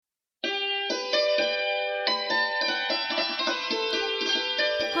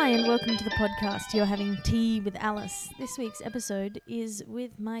Hi and welcome to the podcast. You're having tea with Alice. This week's episode is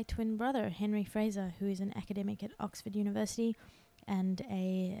with my twin brother, Henry Fraser, who is an academic at Oxford University and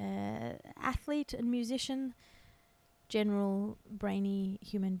a athlete and musician, general brainy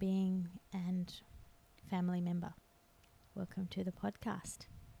human being and family member. Welcome to the podcast.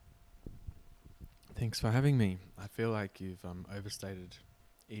 Thanks for having me. I feel like you've overstated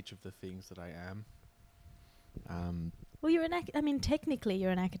each of the things that I am. Well, you're technically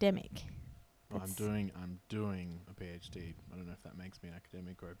you're an academic. Well, I'm doing a PhD. I don't know if that makes me an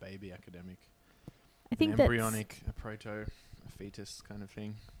academic or a baby academic. I think an that's embryonic, a proto, a fetus kind of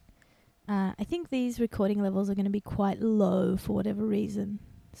thing. I think these recording levels are going to be quite low for whatever reason,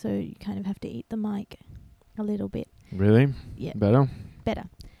 so you kind of have to eat the mic a little bit. Really? Yeah. Better? Better.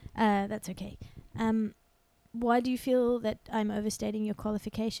 That's okay. Why do you feel that I'm overstating your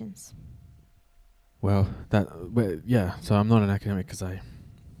qualifications? Well, so I'm not an academic because I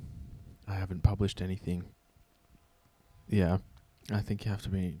haven't published anything. Yeah, I think you have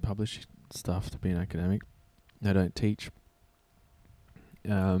to publish stuff to be an academic. I don't teach.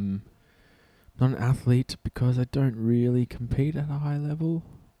 Not an athlete because I don't really compete at a high level,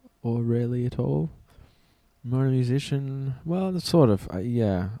 or rarely at all. I'm not a musician. Well, sort of.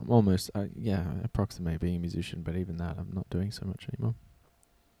 I'm almost. Approximate being a musician, but even that, I'm not doing so much anymore.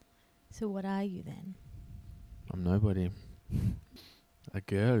 So what are you then? I'm nobody. A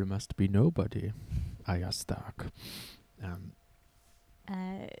girl must be nobody. Arya Stark.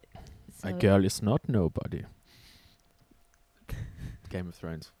 A girl is not nobody. Game of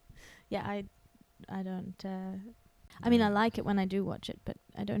Thrones. Yeah, I don't. I like it when I do watch it, but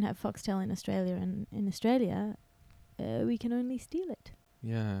I don't have Foxtel in Australia, and in Australia, we can only steal it.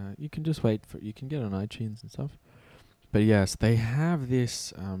 Yeah, you can just wait you can get on iTunes and stuff. But yes, they have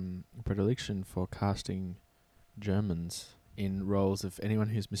this predilection for casting Germans in roles of anyone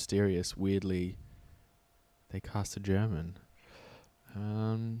who's mysterious. Weirdly, they cast a German,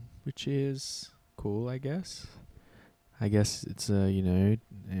 which is cool, I guess. I guess it's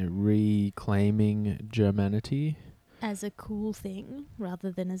reclaiming Germanity As a cool thing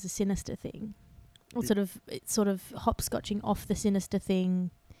rather than as a sinister thing. Or it's sort of hopscotching off the sinister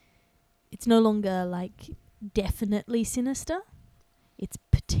thing. It's no longer like definitely sinister. It's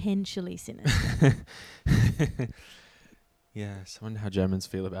potentially sinister. Yes, I wonder how Germans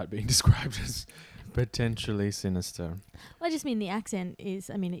feel about being described as potentially sinister. Well, I just mean the accent is,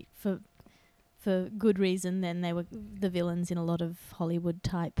 for good reason, then they were the villains in a lot of Hollywood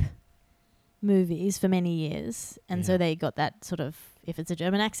type movies for many years, and so they got that sort of, if it's a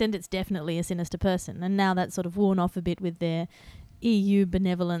German accent, it's definitely a sinister person, and now that's sort of worn off a bit with their EU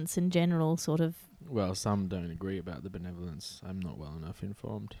benevolence and general sort of... Well, some don't agree about the benevolence. I'm not well enough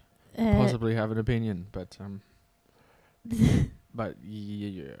informed. Possibly have an opinion, but but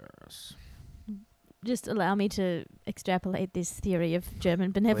yes. Just allow me to extrapolate this theory of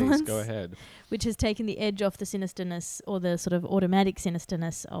German benevolence. Please, go ahead. Which has taken the edge off the sinisterness or the sort of automatic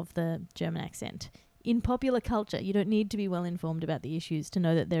sinisterness of the German accent. In popular culture, you don't need to be well informed about the issues to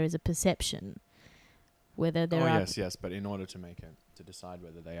know that there is a perception whether there are... Yes, but in order to decide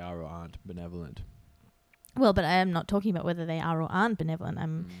whether they are or aren't benevolent. Well, but I am not talking about whether they are or aren't benevolent.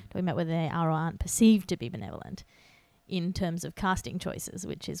 I'm talking about whether they are or aren't perceived to be benevolent in terms of casting choices,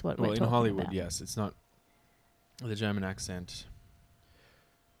 which is what we're talking about. Well, in Hollywood, yes. It's not... The German accent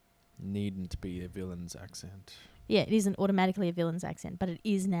needn't be a villain's accent. Yeah, it isn't automatically a villain's accent, but it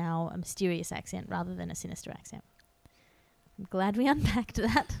is now a mysterious accent rather than a sinister accent. I'm glad we unpacked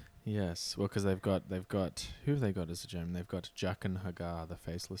that. Yes, well, because they've got who have they got as a German? They've got Jaqen H'ghar, the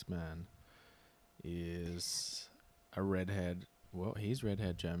faceless man, is a redhead. Well, he's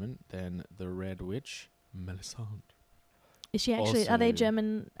redhead German. Then the Red Witch, Melisande. Is she actually? Are they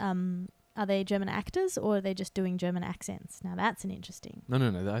German? Are they German actors, or are they just doing German accents? Now that's an interesting.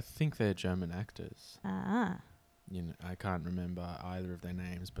 No. I think they're German actors. Ah. I can't remember either of their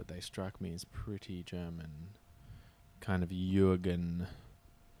names, but they struck me as pretty German, kind of Jürgen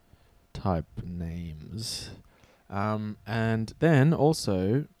type names. And then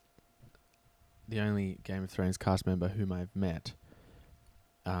also, the only Game of Thrones cast member whom I've met,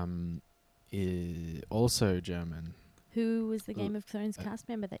 is also German. Who was the Game of Thrones cast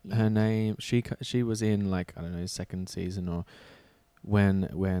member that you... Her name, she was in second season, or when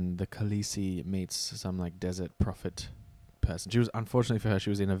the Khaleesi meets some desert prophet person. She was, unfortunately for her, she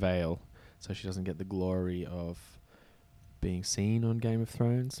was in a veil, so she doesn't get the glory of being seen on Game of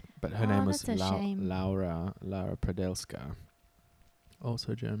Thrones. But her name was Laura Pradelska,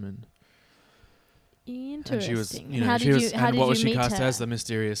 also German. Interesting. And she was, what was she cast as? The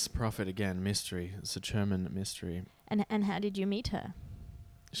mysterious prophet again, mystery. It's a German mystery. And how did you meet her?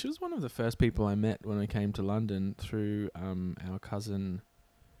 She was one of the first people I met when I came to London through our cousin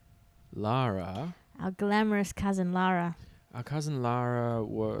Lara. Our glamorous cousin Lara. Our cousin Lara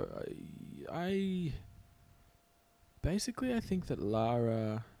I think that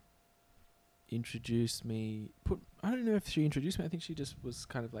Lara introduced me. I don't know if she introduced me. I think she just was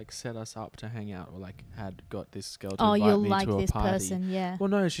kind of like set us up to hang out, or like had got this girl to invite you'll me like to a this party. person, yeah. Well,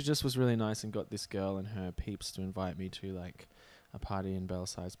 no, she just was really nice and got this girl and her peeps to invite me to like a party in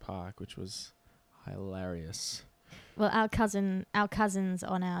Belsize Park, which was hilarious. Well, our cousins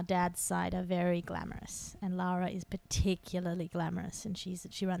on our dad's side are very glamorous, and Lara is particularly glamorous, and she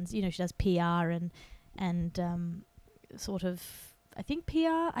runs, she does PR and sort of, I think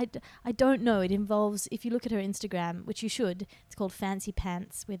PR, I don't know. It involves, if you look at her Instagram, which you should, it's called Fancy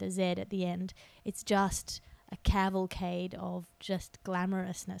Pants with a Z at the end. It's just a cavalcade of just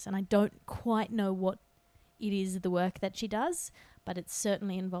glamorousness, and I don't quite know what it is, the work that she does, but it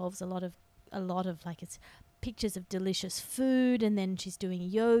certainly involves a lot of like, it's pictures of delicious food, and then she's doing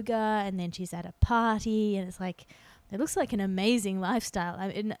yoga, and then she's at a party, and it's like, it looks like an amazing lifestyle. I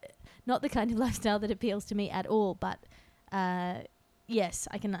mean, not the kind of lifestyle that appeals to me at all, but yes,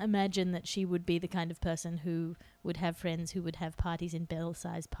 I can imagine that she would be the kind of person who would have friends who would have parties in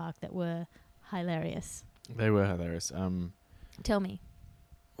Belsize Park that were hilarious. They were hilarious. Tell me.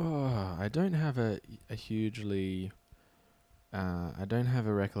 Oh, I don't have a hugely... I don't have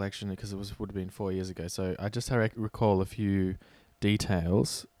a recollection because would have been 4 years ago. So I just recall a few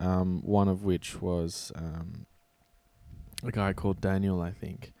details. One of which was a guy called Daniel. I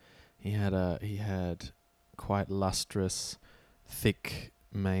think he had quite lustrous, thick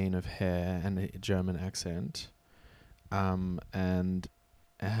mane of hair and a German accent. And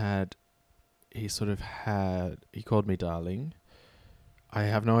he called me darling. I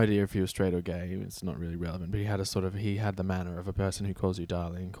have no idea if he was straight or gay. It's not really relevant. But he had the manner of a person who calls you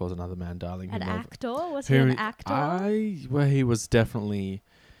darling, calls another man darling. An actor? Was he an actor? He was definitely,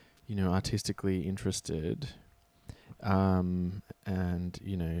 artistically interested. And,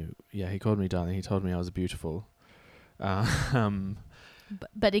 he called me darling. He told me I was beautiful. But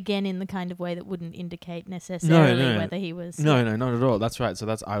again, in the kind of way that wouldn't indicate necessarily whether he was... No, not at all. That's right.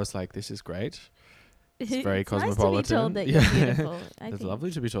 So I was like, this is great. It's very cosmopolitan. Nice to be told that you're beautiful. It's lovely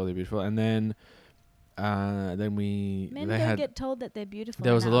to be told you're beautiful. And then Men don't get told that they're beautiful.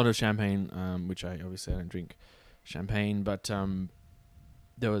 There was a lot of champagne, which I don't drink champagne, but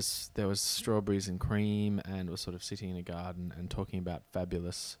there was strawberries and cream, and was sort of sitting in a garden and talking about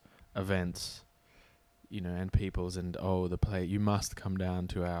fabulous events, and people's, and the play. You must come down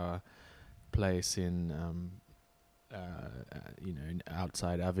to our place in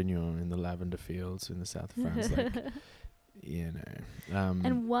outside Avignon in the lavender fields in the south of France.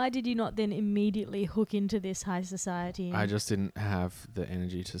 And why did you not then immediately hook into this high society? I just didn't have the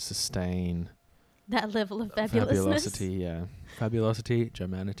energy to sustain that level of fabulousness. Fabulosity,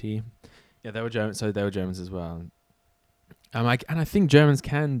 Germanity. Yeah, they were German, so they were Germans as well. And I think Germans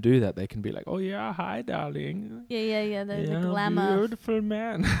can do that. They can be like, "Oh yeah, hi, darling." Yeah. The glamour. Beautiful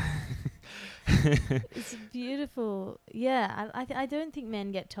man. It's beautiful. Yeah, I don't think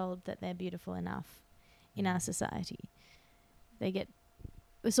men get told that they're beautiful enough in our society.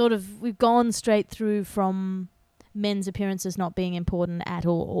 We've gone straight through from men's appearances not being important at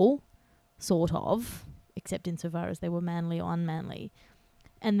all, sort of, except insofar as they were manly or unmanly.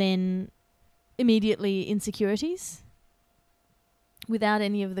 And then immediately insecurities, without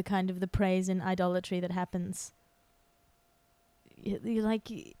any of the kind of the praise and idolatry that happens. You're like...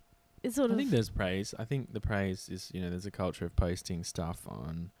 I think there's praise. I think the praise is, there's a culture of posting stuff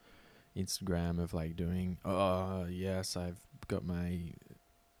on Instagram of like doing, oh yes, I've got my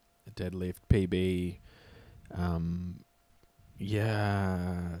deadlift PB,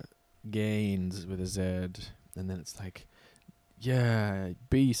 gains with a Z, and then it's like, yeah,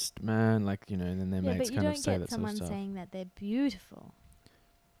 beast, man, like, and then their mates kind of say that sort of stuff. But you don't get someone saying that they're beautiful.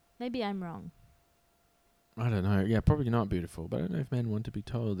 Maybe I'm wrong. I don't know. Yeah, probably not beautiful, but I don't know if men want to be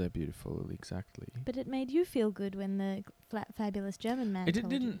told they're beautiful exactly. But it made you feel good when the fabulous German man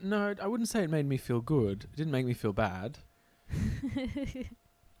told you. No, I wouldn't say it made me feel good. It didn't make me feel bad. I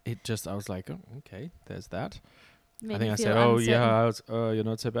was like, oh, okay, there's that. I think I said, you're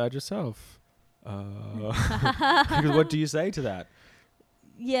not so bad yourself. What do you say to that?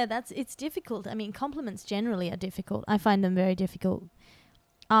 Yeah, it's difficult. I mean, compliments generally are difficult. I find them very difficult.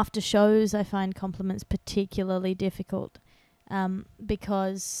 After shows, I find compliments particularly difficult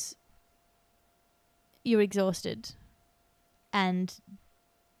because you're exhausted and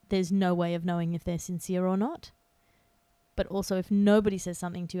there's no way of knowing if they're sincere or not. But also, if nobody says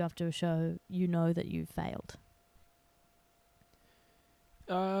something to you after a show, you know that you've failed.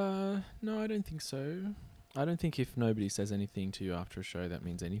 No, I don't think so. I don't think if nobody says anything to you after a show, that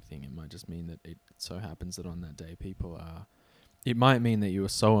means anything. It might just mean that it so happens that on that day people are... It might mean that you are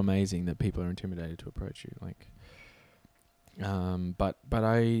so amazing that people are intimidated to approach you. Like,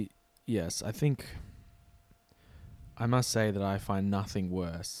 yes, I think I must say that I find nothing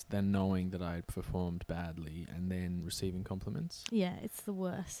worse than knowing that I performed badly and then receiving compliments. Yeah, it's the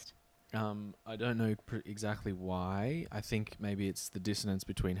worst. I don't know exactly why. I think maybe it's the dissonance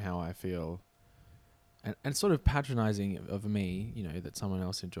between how I feel and sort of patronizing of me, you know, that someone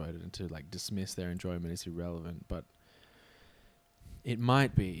else enjoyed it, and to like dismiss their enjoyment is irrelevant. But it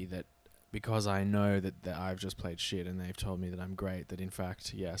might be that because I know that I've just played shit and they've told me that I'm great, that in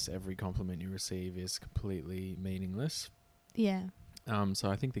fact, yes, every compliment you receive is completely meaningless. Yeah. So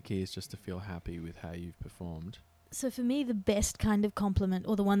I think the key is just to feel happy with how you've performed. So for me, the best kind of compliment,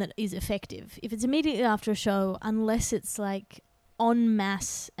 or the one that is effective, if it's immediately after a show, unless it's like en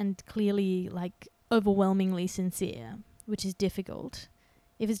masse and clearly like overwhelmingly sincere, which is difficult.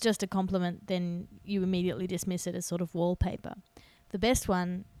 If it's just a compliment, then you immediately dismiss it as sort of wallpaper. The best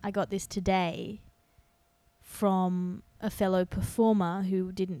one, I got this today from a fellow performer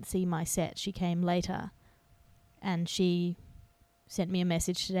who didn't see my set. She came later and she sent me a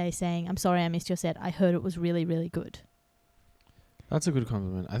message today saying, "I'm sorry I missed your set. I heard it was really, really good." That's a good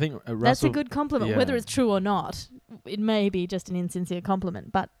compliment. I think that's a good compliment, yeah. Whether it's true or not. It may be just an insincere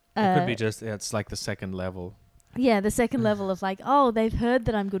compliment, but it could be just, it's like the second level. Yeah, the second level of like, oh, they've heard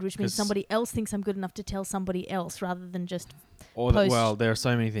that I'm good, which means somebody else thinks I'm good enough to tell somebody else rather than just well, there are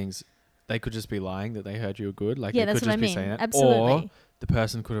so many things. They could just be lying that they heard you were good. Like, yeah, they that's could what just I be mean. saying that. Absolutely. Or the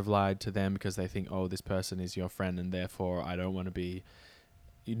person could have lied to them because they think, oh, this person is your friend and therefore I don't want to be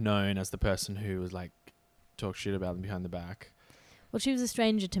known as the person who was like talk shit about them behind the back. Well, she was a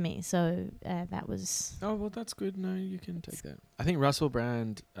stranger to me, so that was... Oh, well, that's good. No, you can take that. I think Russell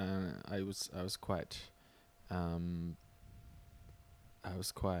Brand, I was quite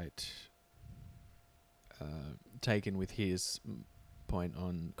taken with his point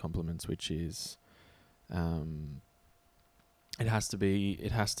on compliments, which is it has to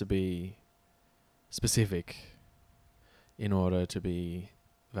be specific in order to be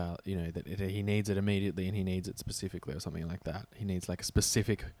that he needs it immediately and he needs it specifically or something like that. He needs like a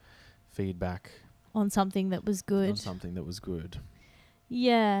specific feedback on something that was good.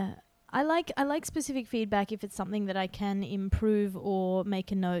 Yeah. I like specific feedback if it's something that I can improve or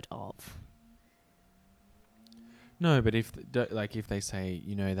make a note of. No, but if they say,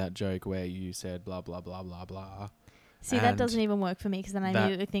 that joke where you said blah blah blah blah blah. See, that doesn't even work for me because then I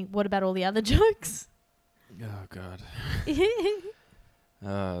immediately think, what about all the other jokes? Oh God.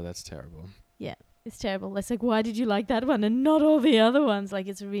 Oh, that's terrible. Yeah, it's terrible. It's like, why did you like that one and not all the other ones? Like,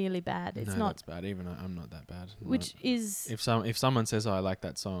 it's really bad. It's not. That's bad. Even I'm not that bad. Which is... If someone says, oh, I like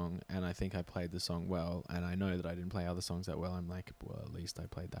that song, and I think I played the song well, and I know that I didn't play other songs that well, I'm like, well, at least I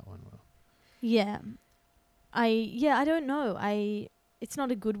played that one well. Yeah. I don't know. It's not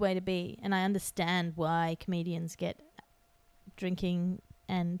a good way to be, and I understand why comedians get drinking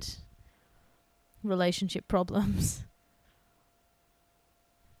and relationship problems.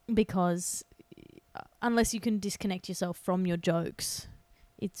 Because unless you can disconnect yourself from your jokes,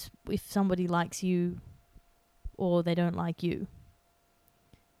 it's if somebody likes you or they don't like you.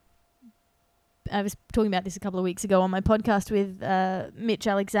 I was talking about this a couple of weeks ago on my podcast with Mitch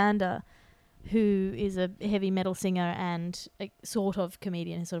Alexander, who is a heavy metal singer and a sort of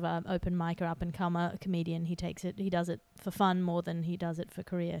comedian, sort of an open micer, up-and-comer comedian. He does it for fun more than he does it for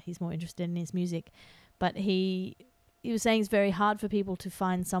career. He's more interested in his music. But he was saying it's very hard for people to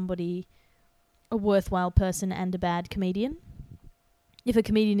find somebody, a worthwhile person and a bad comedian. If a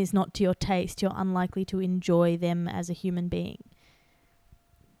comedian is not to your taste, you're unlikely to enjoy them as a human being.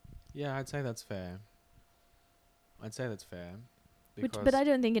 Yeah, I'd say that's fair. But I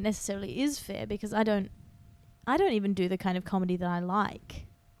don't think it necessarily is fair because I don't even do the kind of comedy that I like.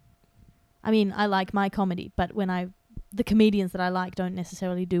 I mean, I like my comedy, but the comedians that I like don't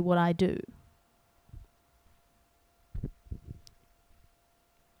necessarily do what I do.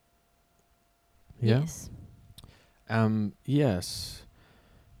 Yeah. Yes. Yes.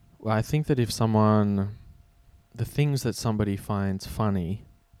 Well, I think that the things that somebody finds funny,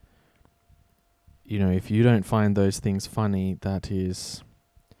 if you don't find those things funny, that is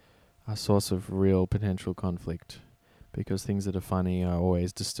a source of real potential conflict, because things that are funny are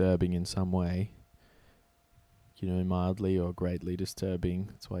always disturbing in some way, mildly or greatly disturbing.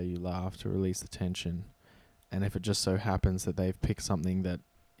 That's why you laugh, to release the tension. And if it just so happens that they've picked something that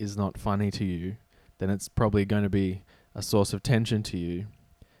is not funny to you, then it's probably going to be a source of tension to you.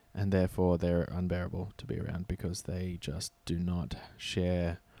 and therefore they're unbearable to be around because they just do not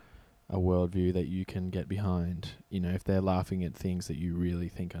share a worldview that you can get behind. You know, if they're laughing at things that you really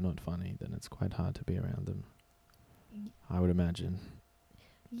think are not funny, then it's quite hard to be around them, I would imagine.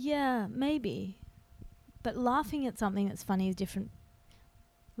 Yeah, maybe. But laughing at something that's funny is different.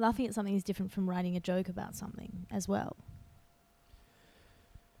 Laughing at something is different from writing a joke about something as well.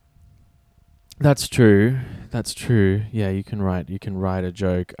 That's true. That's true. Yeah, you can write a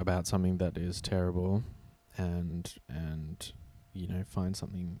joke about something that is terrible and you know, find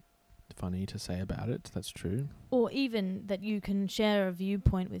something funny to say about it. That's true. Or even that you can share a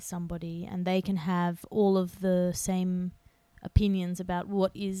viewpoint with somebody and they can have all of the same opinions about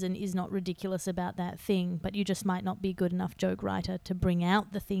what is and is not ridiculous about that thing, but you just might not be a good enough joke writer to bring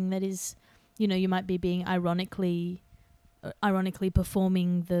out the thing that is, you know, you might be being ironically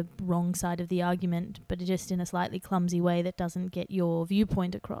performing the wrong side of the argument, but just in a slightly clumsy way that doesn't get your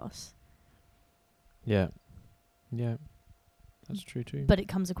viewpoint across. Yeah. Yeah. That's true too. But it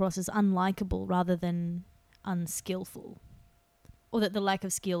comes across as unlikable rather than unskillful. Or that the lack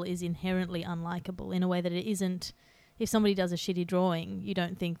of skill is inherently unlikable in a way that it isn't. If somebody does a shitty drawing, you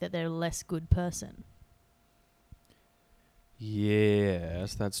don't think that they're a less good person.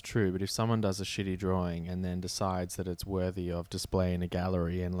 Yes, that's true. But if someone does a shitty drawing and then decides that it's worthy of display in a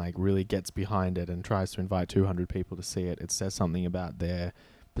gallery and like really gets behind it and tries to invite 200 people to see it, it says something about their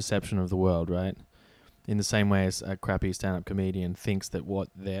perception of the world, right? In the same way as a crappy stand-up comedian thinks that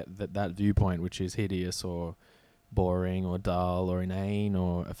that viewpoint, which is hideous or boring or dull or inane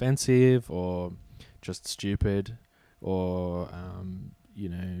or offensive or just stupid or you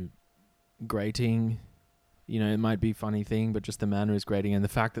know, grating. You know, it might be a funny thing, but just the manner is grating. And the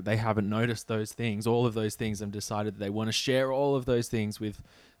fact that they haven't noticed those things, all of those things, and decided that they want to share all of those things with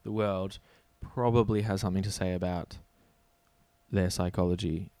the world probably has something to say about their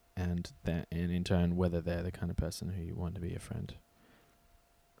psychology and in turn, whether they're the kind of person who you want to be a friend.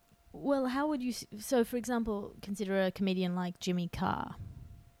 Well, how would you... So, for example, consider a comedian like Jimmy Carr.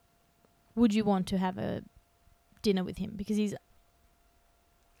 Would you want to have a dinner with him? Because he's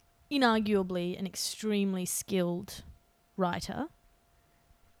inarguably an extremely skilled writer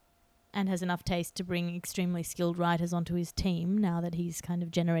and has enough taste to bring extremely skilled writers onto his team now that he's kind of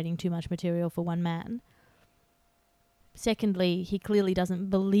generating too much material for one man. Secondly, he clearly doesn't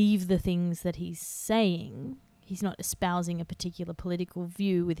believe the things that he's saying. He's not espousing a particular political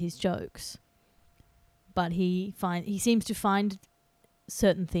view with his jokes. But he seems to find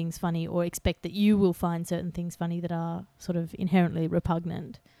certain things funny or expect that you will find certain things funny that are sort of inherently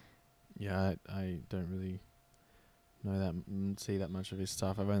repugnant. Yeah, I don't really know that, see that much of his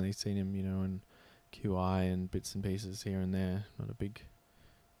stuff. I've only seen him, you know, in QI and bits and pieces here and there. Not a big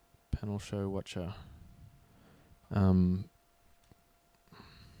panel show watcher.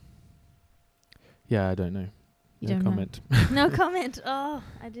 Yeah, I don't know. No comment. No comment. Oh,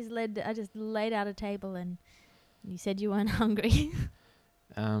 I just laid out a table and you said you weren't hungry.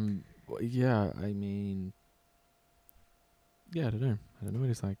 Yeah, I mean, yeah, I don't know what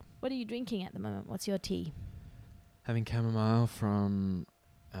it's like. What are you drinking at the moment? What's your tea? Having chamomile from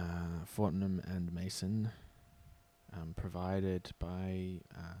Fortnum and Mason, provided by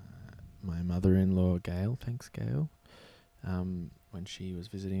my mother-in-law, Gail. Thanks, Gail. When she was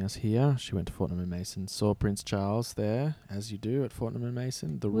visiting us here, she went to Fortnum and Mason, saw Prince Charles there, as you do at Fortnum and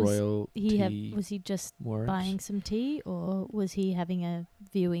Mason, royal tea. Was he just warrant. buying some tea, or was he having a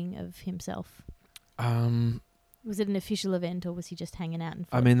viewing of himself? Was it an official event, or was he just hanging out?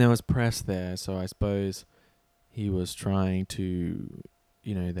 I mean, there was press there, so I suppose he was trying to,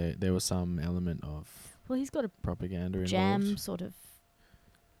 you know, there was some element of he's got a propaganda jam involved. Sort of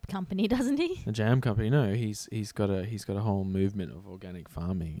company, doesn't he? A jam company? No, he's got a whole movement of organic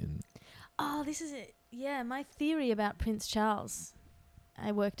farming and. Oh, this is it. Yeah, my theory about Prince Charles,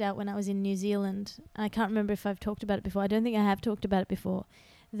 I worked out when I was in New Zealand. I can't remember if I've talked about it before. I don't think I have talked about it before.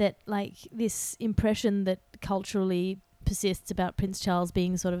 That like this impression that culturally persists about Prince Charles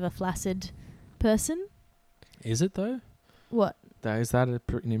being sort of a flaccid person. Is it though? What? Is that an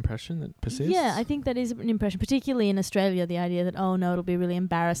impression that persists? Yeah, I think that is an impression, particularly in Australia, the idea that, oh no, it'll be really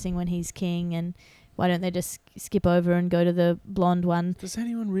embarrassing when he's king and why don't they just skip over and go to the blonde one? Does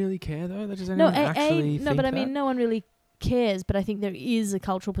anyone really care though? Does anyone actually think but I that? mean, no one really cares, but I think there is a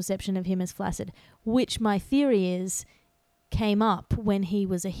cultural perception of him as flaccid, which my theory is came up when he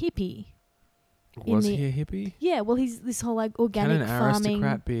was a hippie. Was he a hippie? Yeah, well, he's this whole like organic farming. Can an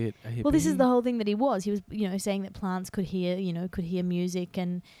aristocrat be a hippie? Well, this is the whole thing that he was. He was, you know, saying that plants could hear music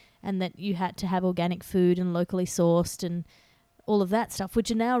and that you had to have organic food and locally sourced and all of that stuff, which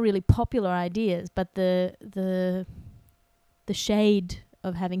are now really popular ideas. But the shade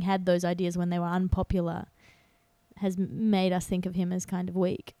of having had those ideas when they were unpopular has made us think of him as kind of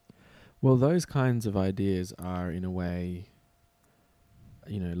weak. Well, those kinds of ideas are, in a way,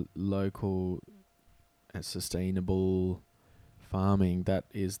 local and sustainable farming. That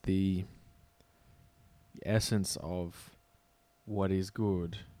is the essence of what is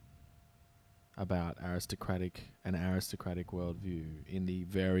good about an aristocratic worldview in the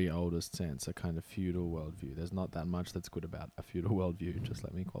very oldest sense, a kind of feudal worldview. There's not that much that's good about a feudal worldview, just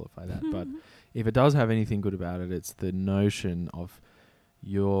let me qualify that. But if it does have anything good about it, it's the notion of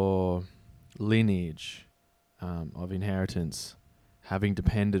your lineage of inheritance having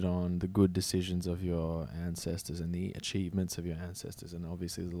depended on the good decisions of your ancestors and the achievements of your ancestors. And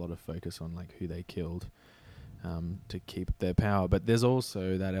obviously there's a lot of focus on like who they killed to keep their power. But there's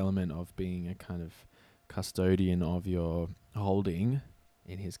also that element of being a kind of custodian of your holding,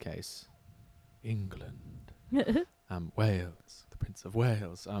 in his case, England, Wales, the Prince of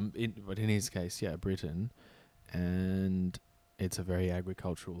Wales, but in his case, Britain. And it's a very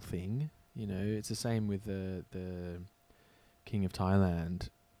agricultural thing. It's the same with the King of Thailand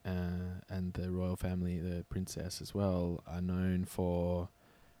and the royal family, the princess as well, are known for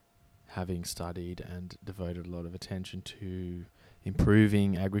having studied and devoted a lot of attention to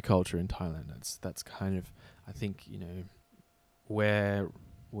improving agriculture in Thailand. That's kind of, I think, where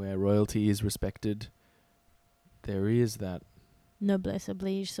royalty is respected, there is that noblesse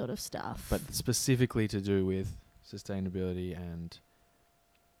oblige sort of stuff. But specifically to do with sustainability and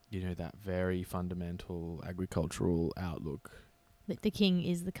that very fundamental agricultural outlook. That the king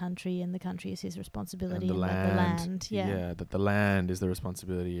is the country and the country is his responsibility, and the land. Yeah, that the land is the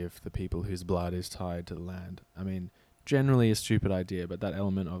responsibility of the people whose blood is tied to the land. I mean, generally a stupid idea, but that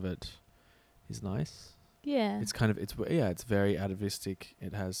element of it is nice. Yeah. It's kind of, it's very atavistic.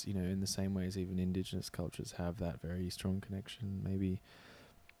 It has, in the same way as even indigenous cultures have that very strong connection, maybe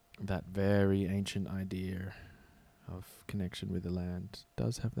that very ancient idea of connection with the land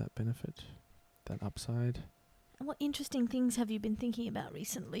does have that benefit, that upside. And what interesting things have you been thinking about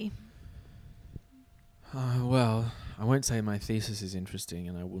recently? Well, I won't say my thesis is interesting,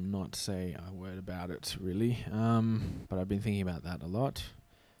 and I will not say a word about it, really. But I've been thinking about that a lot.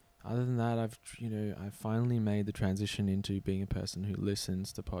 Other than that, I've finally made the transition into being a person who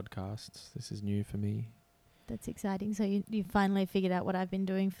listens to podcasts. This is new for me. That's exciting. So you finally figured out what I've been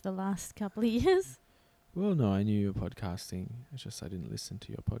doing for the last couple of years? Well, no, I knew you were podcasting. It's just I didn't listen to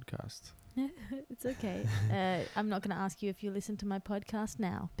your podcast. It's okay. I'm not going to ask you if you listen to my podcast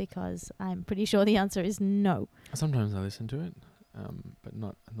now, because I'm pretty sure the answer is no. Sometimes I listen to it, but I'm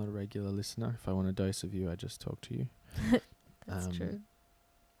not a regular listener. If I want a dose of you, I just talk to you. That's true.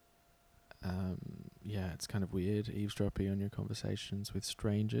 It's kind of weird eavesdropping on your conversations with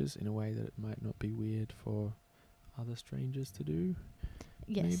strangers in a way that it might not be weird for other strangers to do.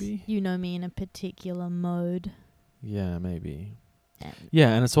 Yes, maybe. You know me in a particular mode. Yeah, maybe.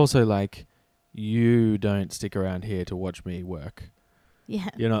 And it's also like, you don't stick around here to watch me work. Yeah.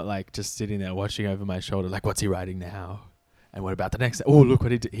 You're not like just sitting there watching over my shoulder like, what's he writing now? And what about the next? Oh, look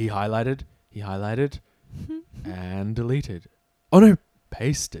what he did. He highlighted and deleted. Oh no,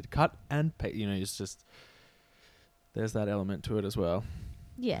 pasted, cut and paste. It's just, there's that element to it as well.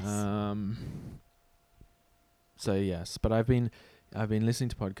 Yes. So yes, but I've been listening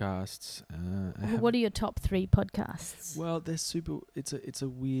to podcasts. What are your top 3 podcasts? Well, they're super. It's a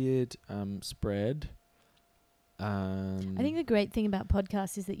weird spread. I think the great thing about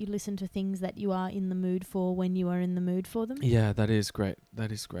podcasts is that you listen to things that you are in the mood for when you are in the mood for them. Yeah, that is great.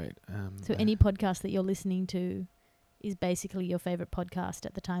 So any podcast that you're listening to is basically your favorite podcast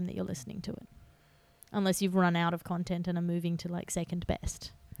at the time that you're listening to it, unless you've run out of content and are moving to like second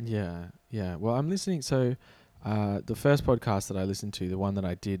best. Yeah. Well, I'm listening. So the first podcast that I listened to, the one that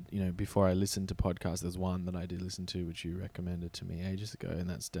I did, before I listened to podcasts, there's one that I did listen to which you recommended to me ages ago, and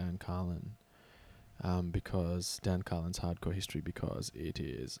that's Dan Carlin. Because Dan Carlin's Hardcore History, because it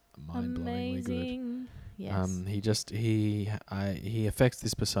is mind-blowingly good. Yes. He affects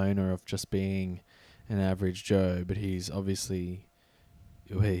this persona of just being an average Joe, but he's obviously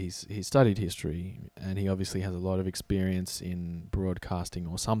he's studied history, and he obviously has a lot of experience in broadcasting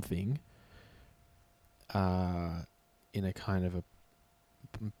or something. In a kind of a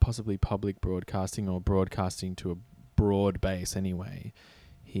possibly public broadcasting or broadcasting to a broad base anyway.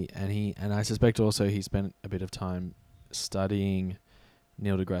 And I suspect also he spent a bit of time studying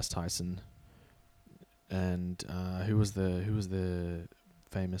Neil deGrasse Tyson, and who was the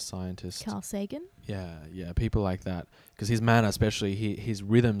famous scientist? Carl Sagan. Yeah, people like that, because his manner, especially his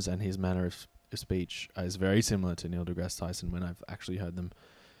rhythms and his manner of speech, is very similar to Neil deGrasse Tyson when I've actually heard them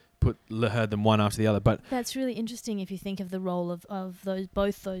heard them one after the other. But that's really interesting if you think of the role of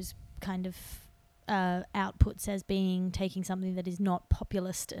both those kind of outputs as being taking something that is not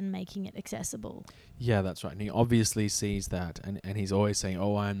populist and making it accessible. Yeah, that's right. And he obviously sees that, and he's always saying,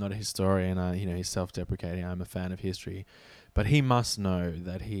 "Oh, I'm not a historian." He's self-deprecating. I'm a fan of history, but he must know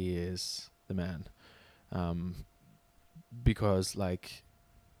that he is the man, because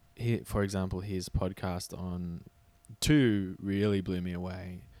for example, his podcast on 2 really blew me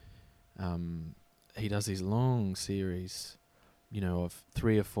away. He does these long series, of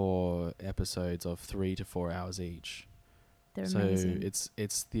 3 or 4 episodes of 3 to 4 hours each. They're so amazing.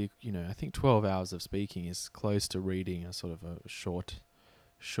 it's the I think 12 hours of speaking is close to reading a sort of a short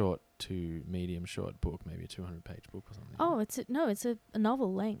to medium short book, maybe a 200-page book or something. Oh, it's a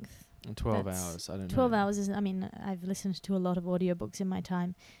novel length. And 12 hours, I don't know. 12 hours is, I've listened to a lot of audiobooks in my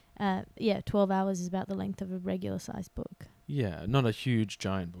time. 12 hours is about the length of a regular sized book. Yeah, not a huge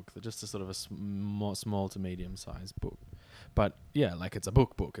giant book, just a sort of a small to medium sized book. But yeah, it's a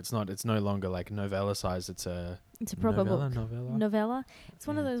book. It's no longer novella size. It's a proper novella, book. Novella. Novella. It's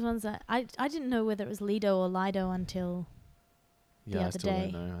one of those ones that I didn't know whether it was Lido or Lido until the other I still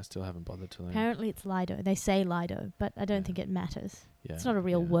day. don't know. I still haven't bothered to learn. Apparently it's Lido. They say Lido, but I don't think it matters. Yeah, it's not a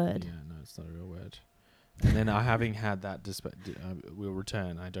real word. Yeah, no, it's not a real word. And then having had that, we'll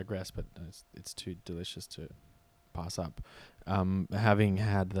return. I digress, but it's too delicious to pass up. Having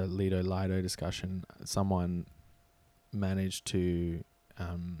had the Lido discussion, someone managed to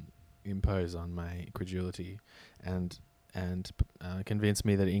impose on my credulity and convince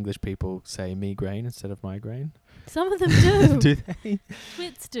me that English people say migraine instead of migraine. Some of them do. Do they?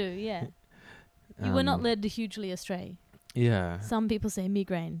 Twits do, yeah. You were not led hugely astray. Yeah. Some people say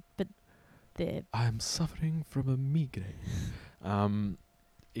migraine, but I'm suffering from a migraine.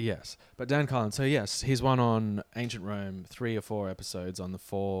 Yes. But Dan Carlin, so yes, he's one on ancient Rome, 3 or 4 episodes on the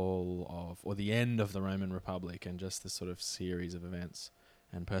fall of, or the end of the Roman Republic, and just this sort of series of events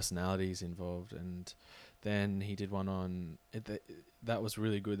and personalities involved. And then he did one on, that was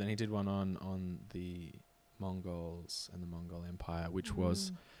really good. Then he did one on the Mongols and the Mongol Empire, which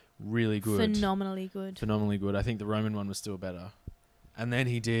was really good. Phenomenally good. I think the Roman one was still better. And then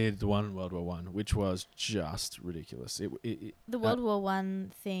he did the one in World War One, which was just ridiculous. The World War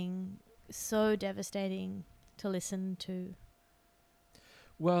One thing, so devastating to listen to.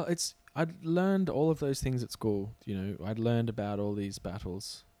 Well, I'd learned all of those things at school. I'd learned about all these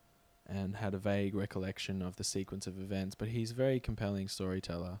battles and had a vague recollection of the sequence of events. But he's a very compelling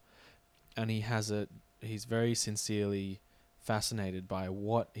storyteller, and he's very sincerely fascinated by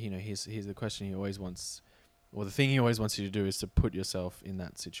what, here's the question he always wants. Well, the thing he always wants you to do is to put yourself in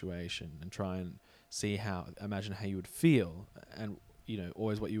that situation and try and imagine how you would feel, and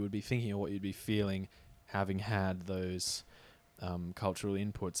always what you would be thinking or what you'd be feeling, having had those cultural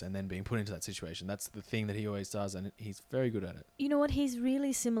inputs and then being put into that situation. That's the thing that he always does, and he's very good at it. You know what he's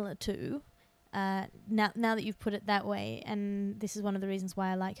really similar to? Now that you've put it that way, and this is one of the reasons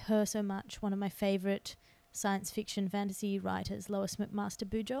why I like her so much. One of my favourite science fiction fantasy writers, Lois McMaster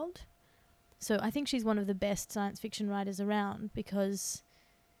Bujold. So I think she's one of the best science fiction writers around, because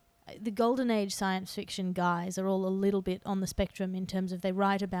the golden age science fiction guys are all a little bit on the spectrum in terms of they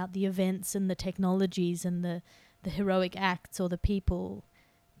write about the events and the technologies and the heroic acts or the people,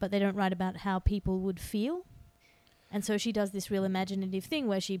 but they don't write about how people would feel. And so she does this real imaginative thing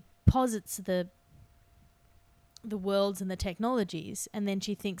where she posits the worlds and the technologies, and then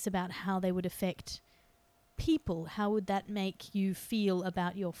she thinks about how they would affect people. How would that make you feel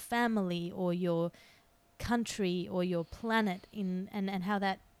about your family or your country or your planet, and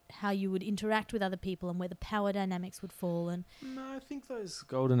how you would interact with other people and where the power dynamics would fall? And no, I think those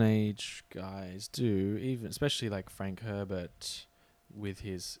golden age guys do, even especially like Frank Herbert with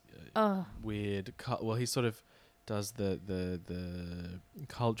his weird he sort of does the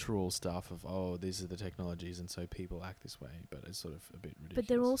cultural stuff of, these are the technologies and so people act this way, but it's sort of a bit ridiculous. But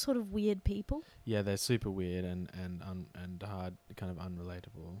they're all sort of weird people. Yeah, they're super weird and hard, kind of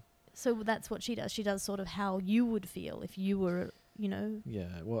unrelatable. So that's what she does. She does sort of how you would feel if you were,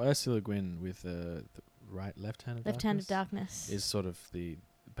 Yeah, well, Ursula Gwynn with the Left Hand of Darkness is sort of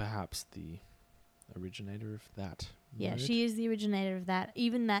perhaps the originator of that. Yeah, she is the originator of that.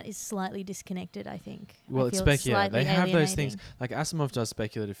 Even that is slightly disconnected, I think. Well, it's speculative. They have those things. Like Asimov does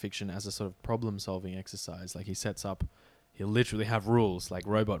speculative fiction as a sort of problem-solving exercise. Like he'll literally have rules, like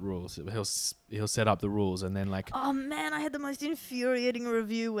robot rules. He'll set up the rules and then like... Oh man, I had the most infuriating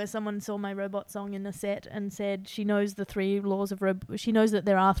review where someone saw my robot song in a set and said she knows the 3 laws of she knows that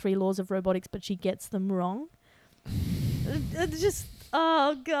there are 3 laws of robotics, but she gets them wrong. It's just...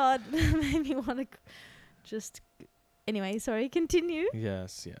 Oh God, that made me want to just... Anyway, sorry, continue.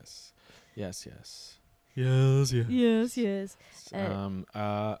 Yes. Yeah.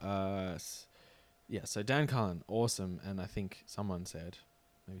 So Dan Cullen, awesome, and I think someone said,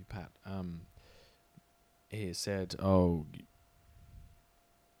 maybe Pat, he said, you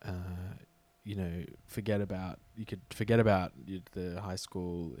could forget about the high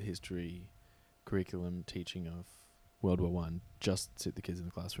school history curriculum teaching of World War One. Just sit the kids in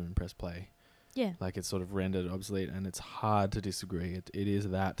the classroom and press play. Yeah. Like, it's sort of rendered obsolete, and it's hard to disagree. It is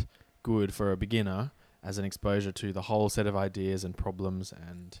that good for a beginner as an exposure to the whole set of ideas and problems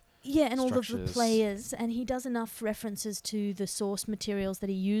and and all of the structures. players, and he does enough references to the source materials that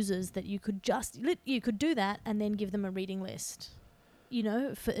he uses that you could you could do that and then give them a reading list,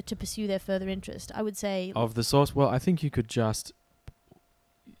 to pursue their further interest. I would say Of the source, well, I think you could you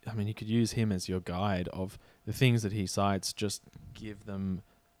could use him as your guide of the things that he cites, just give them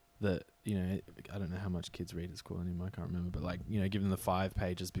I don't know how much kids read at school anymore, I can't remember, but give them the 5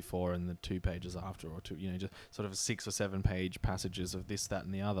 pages before and the 2 pages after, or just sort of 6 or 7 page passages of this, that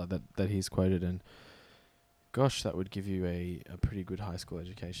and the other that he's quoted, and gosh, that would give you a pretty good high school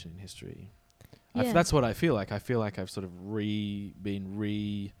education in history. Yeah. That's what I feel like. I feel like I've sort of been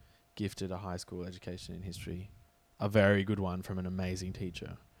re-gifted a high school education in history, a very good one from an amazing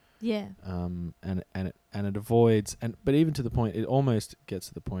teacher. Yeah. And it avoids, but even to the point, it almost gets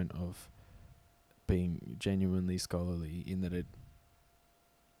to the point of being genuinely scholarly in that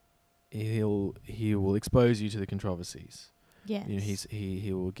he will expose you to the controversies. Yes.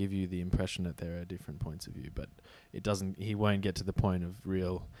 He will give you the impression that there are different points of view, but he won't get to the point of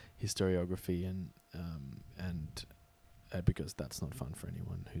real historiography and because that's not fun for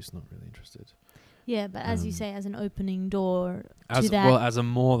anyone who's not really interested. Yeah, but as you say, as an opening door as to that. Well, as a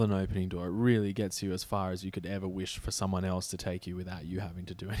more than opening door, it really gets you as far as you could ever wish for someone else to take you without you having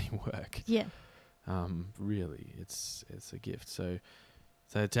to do any work. Yeah. Really, it's a gift. So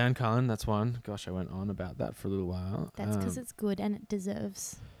Dan Cullen, that's one. Gosh, I went on about that for a little while. That's because it's good and it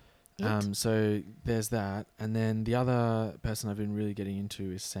deserves it. So there's that. And then the other person I've been really getting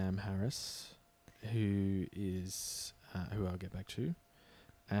into is Sam Harris, who I'll get back to.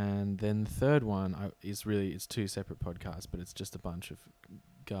 And then the third one it's 2 separate podcasts, but it's just a bunch of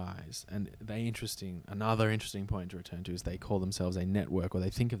guys. And another interesting point to return to is they call themselves a network, or they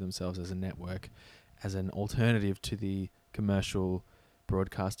think of themselves as a network, as an alternative to the commercial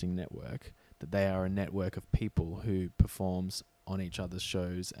broadcasting network, that they are a network of people who performs on each other's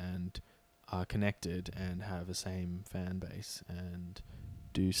shows and are connected and have the same fan base and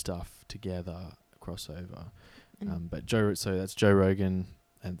do stuff together, crossover. So that's Joe Rogan.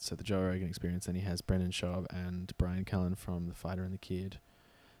 And so the Joe Rogan Experience, then he has Brendan Schaub and Brian Callen from The Fighter and the Kid.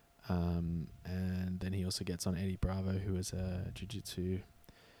 And then he also gets on Eddie Bravo, who is a jiu-jitsu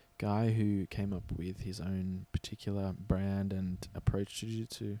guy who came up with his own particular brand and approach to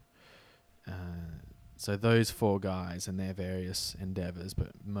jiu-jitsu. So those 4 guys and their various endeavors,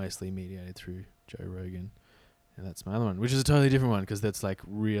 but mostly mediated through Joe Rogan. And that's my other one, which is a totally different one because that's like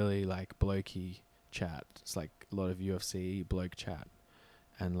really like blokey chat. It's like a lot of UFC bloke chat.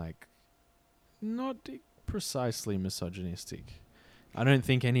 And not precisely misogynistic. I don't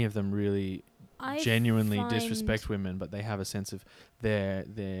think any of them really genuinely disrespect women, but they have a sense of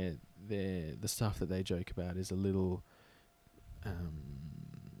the stuff that they joke about is a little,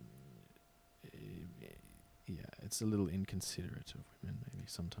 it's a little inconsiderate of women maybe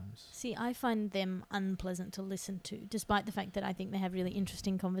sometimes. See, I find them unpleasant to listen to, despite the fact that I think they have really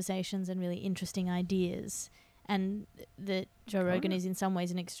interesting conversations and really interesting ideas. And that Joe Rogan is in some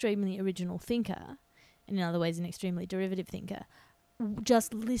ways an extremely original thinker, and in other ways an extremely derivative thinker.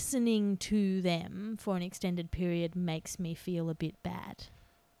 Just listening to them for an extended period makes me feel a bit bad.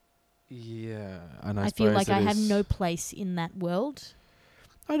 Yeah, and I feel like I have no place in that world.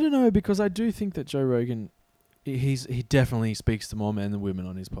 I don't know, because I do think that Joe Rogan, he definitely speaks to more men than women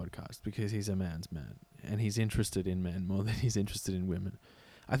on his podcast because he's a man's man, and he's interested in men more than he's interested in women.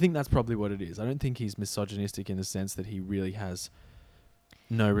 I think that's probably what it is. I don't think he's misogynistic in the sense that he really has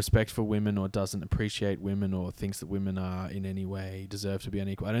no respect for women or doesn't appreciate women or thinks that women are in any way deserve to be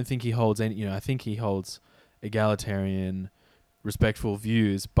unequal. I don't think he holds any, I think he holds egalitarian, respectful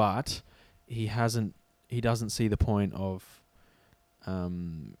views, but he doesn't see the point of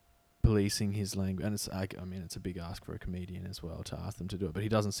policing his language. And it's a big ask for a comedian as well to ask them to do it, but he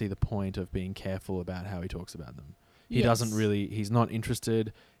doesn't see the point of being careful about how he talks about them. He's not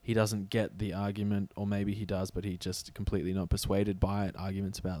interested. He doesn't get the argument, or maybe he does, but he just completely not persuaded by it.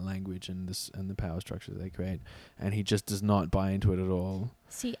 Arguments about language and the power structure that they create. And he just does not buy into it at all.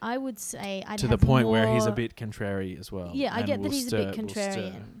 See, I would say to the point where he's a bit contrary as well. Yeah, I get that he's a bit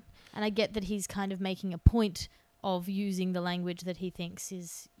contrarian. And I get that he's kind of making a point of using the language that he thinks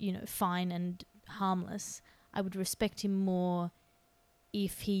is, fine and harmless. I would respect him more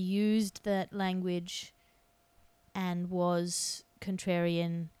if he used that language and was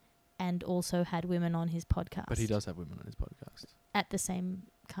contrarian and also had women on his podcast. But he does have women on his podcast. At the same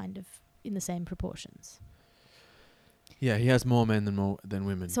in the same proportions. Yeah, he has more men than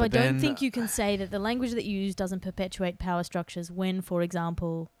women. So but I don't think you can say that the language that you use doesn't perpetuate power structures when, for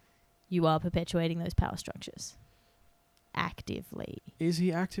example, you are perpetuating those power structures actively. Is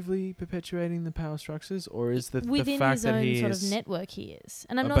he actively perpetuating the power structures, or is the fact within his that own he sort is of network he is?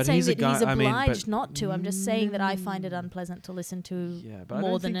 And I'm but not saying he's a that guy- he's I mean, obliged but- not to. I'm just saying that I find it unpleasant to listen to Yeah, but I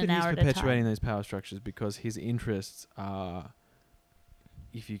more don't than think an that hour he's at a perpetuating time. those power structures because his interests are,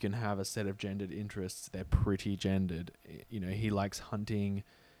 if you can have a set of gendered interests, they're pretty gendered. He likes hunting,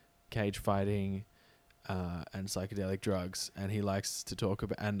 cage fighting, and psychedelic drugs, and he likes to talk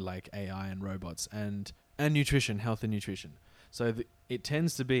about and like AI and robots and nutrition, health and nutrition. So it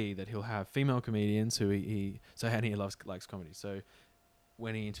tends to be that he'll have female comedians who and he likes comedy. So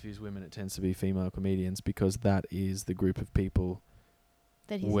when he interviews women, it tends to be female comedians because that is the group of people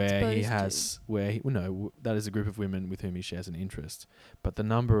That he's that is a group of women with whom he shares an interest. But the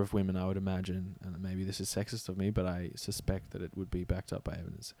number of women, I would imagine, and maybe this is sexist of me, but I suspect that it would be backed up by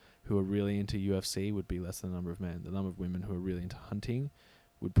evidence, who are really into UFC would be less than the number of men. The number of women who are really into hunting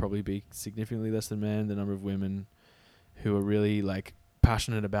would probably be significantly less than men. The number of women who are really like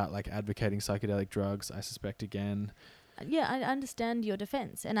passionate about like advocating psychedelic drugs, I suspect again. Yeah, I understand your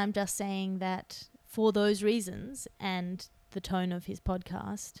defense, and I'm just saying that for those reasons and the tone of his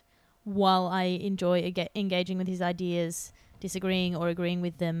podcast, while I enjoy engaging with his ideas, disagreeing or agreeing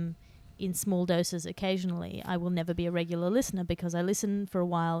with them in small doses occasionally, I will never be a regular listener because I listen for a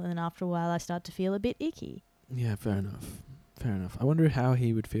while and then after a while I start to feel a bit icky. Yeah, fair enough. I wonder how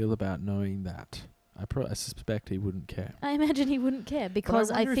he would feel about knowing that. I suspect he wouldn't care. I imagine he wouldn't care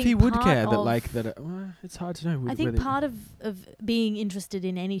because I wonder I think if he would part care of it's hard to know. I think part of being interested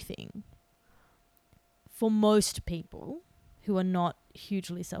in anything for most people who are not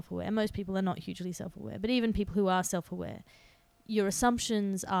hugely self-aware, most people are not hugely self-aware, but even people who are self-aware, your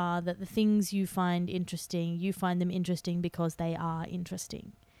assumptions are that the things you find interesting, you find them interesting because they are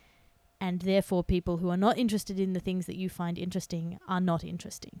interesting. And therefore people who are not interested in the things that you find interesting are not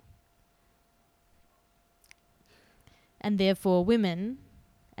interesting. And therefore women,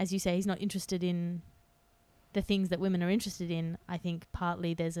 as you say, he's not interested in the things that women are interested in. I think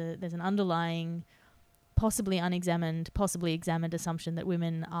partly there's an underlying, possibly unexamined, possibly examined assumption that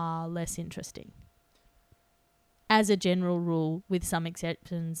women are less interesting. As a general rule, with some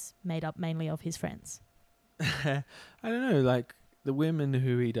exceptions made up mainly of his friends. I don't know, like the women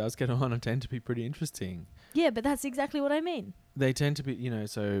who he does get on tend to be pretty interesting. Yeah, but that's exactly what I mean. They tend to be,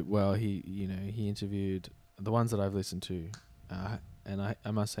 he interviewed the ones that I've listened to, and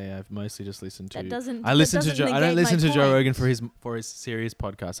I must say I've mostly just listened to. I don't listen to Joe Rogan for his serious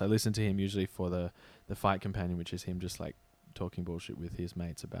podcast. I listen to him usually for the Fight Companion, which is him just like talking bullshit with his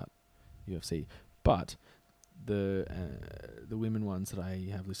mates about UFC. But the women ones that I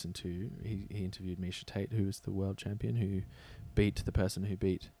have listened to, he interviewed Misha Tate, who is the world champion, who beat the person who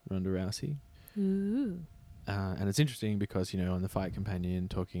beat Ronda Rousey. Ooh. And it's interesting because, on the Fight Companion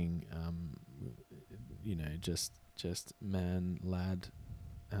talking, just man, lad,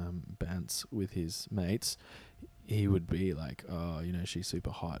 bants with his mates, he would be like, oh, she's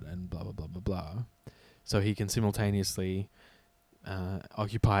super hot and blah, blah, blah, blah, blah. So he can simultaneously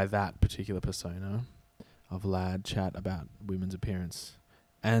occupy that particular persona of lad, chat about women's appearance,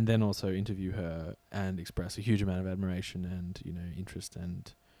 and then also interview her and express a huge amount of admiration and, interest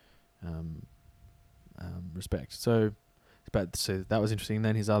and respect. So that was interesting.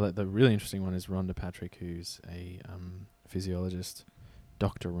 Then the really interesting one is Rhonda Patrick, who's a physiologist,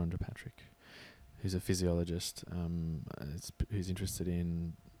 Dr. Rhonda Patrick, who's a physiologist, who's interested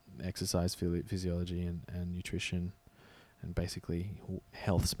in exercise physiology and nutrition, and basically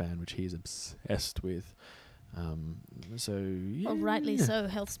health span, which he's obsessed with. Well, rightly so.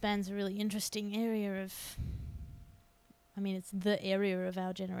 Health span's a really interesting area it's the area of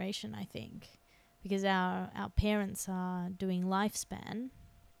our generation, I think. Because our parents are doing lifespan,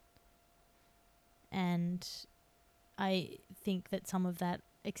 and I think that some of that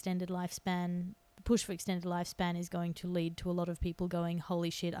extended lifespan, the push for extended lifespan, is going to lead to a lot of people going, holy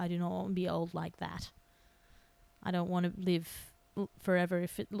shit, I do not want to be old like that. I don't want to live forever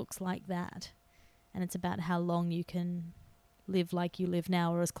if it looks like that. And it's about how long you can live like you live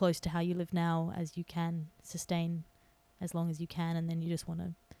now, or as close to how you live now as you can sustain as long as you can, and then you just want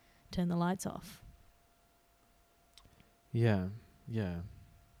to turn the lights off. Yeah.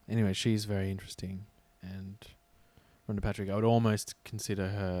 Anyway, she's very interesting, and Rhonda Patrick. I would almost consider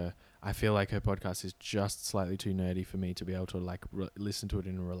her. I feel like her podcast is just slightly too nerdy for me to be able to like listen to it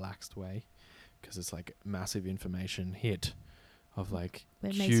in a relaxed way, because it's like massive information hit of like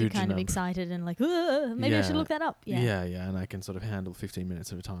Where it makes you huge kind of excited and like, maybe I should look that up. Yeah, and I can sort of handle 15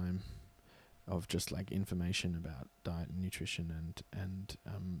 minutes at a time of just like information about diet and nutrition and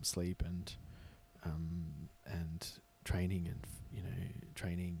sleep and training and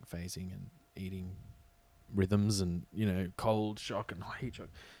training phasing and eating rhythms and cold shock and heat shock.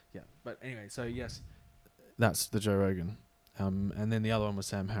 Yeah, but anyway, so yes, that's the Joe Rogan, and then the other one was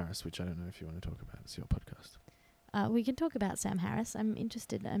Sam Harris, which I don't know if you want to talk about. It's your podcast. We can talk about Sam Harris. I'm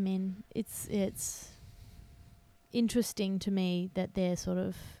interested. I mean, it's interesting to me that they're sort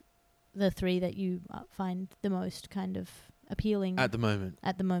of the three that you find the most kind of appealing at the moment.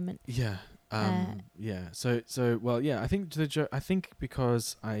 Yeah. Yeah. So well, yeah. I think I think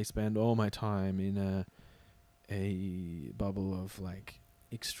because I spend all my time in a bubble of like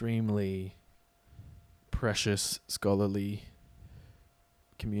extremely precious scholarly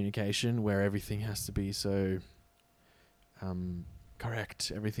communication, where everything has to be so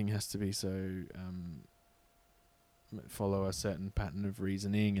correct. Everything has to be so follow a certain pattern of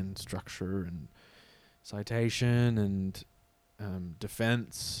reasoning and structure and citation and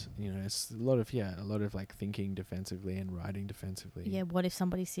defense. It's a lot of like thinking defensively and writing defensively. Yeah, what if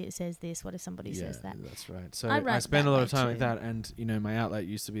somebody says this? What if somebody says that? That's right. So I spend a lot of time like that, and my outlet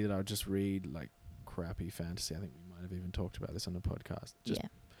used to be that I would just read like crappy fantasy. I think we might have even talked about this on the podcast. Yeah,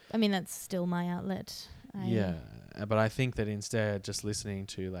 I mean that's still my outlet. But I think that instead just listening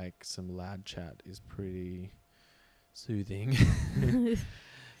to like some lad chat is pretty soothing.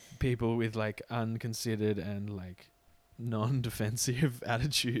 People with like unconsidered and like non-defensive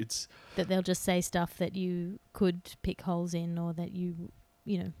attitudes, that they'll just say stuff that you could pick holes in, or that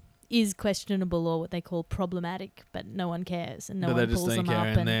is questionable, or what they call problematic, but no one cares and no one pulls them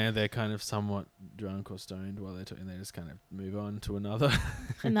up. And they're kind of somewhat drunk or stoned while they're talking. They just kind of move on to another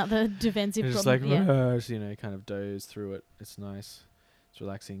defensive problem. Just like kind of doze through it. It's nice. It's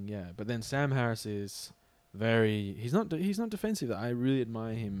relaxing. Yeah. But then Sam Harris is he's not defensive. I really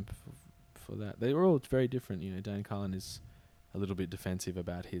admire him for that. They were all very different. Dan Carlin is a little bit defensive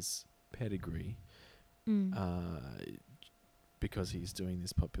about his pedigree. Because he's doing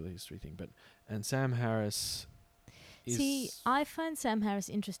this popular history thing, and Sam Harris is... See, I find Sam Harris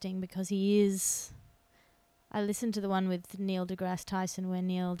interesting because he is... I listened to the one with Neil deGrasse Tyson where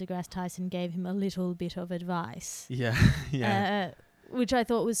Neil deGrasse Tyson gave him a little bit of advice. Yeah. Which I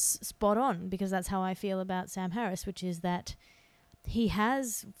thought was spot on, because that's how I feel about Sam Harris, which is that he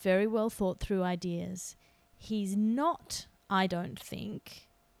has very well thought through ideas. He's not, I don't think,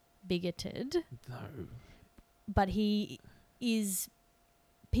 bigoted. No. But he...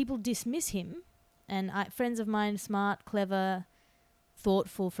 people dismiss him, and friends of mine, smart, clever,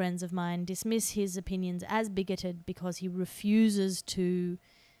 thoughtful friends of mine, dismiss his opinions as bigoted because he refuses to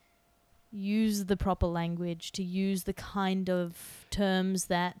use the proper language, to use the kind of terms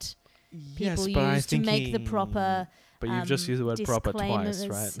that people use to make the proper. But you've just used the word proper twice,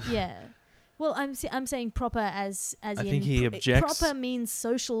 right? Yeah. Well, I'm saying proper as I in think he objects. Proper means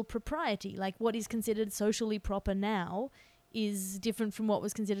social propriety. Like what is considered socially proper now is different from what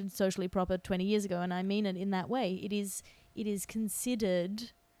was considered socially proper 20 years ago, and I mean it in that way. It is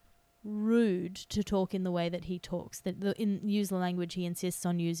considered rude to talk in the way that he talks, use the language he insists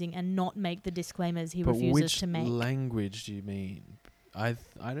on using, and not make the disclaimers he refuses to make. Which language do you mean? I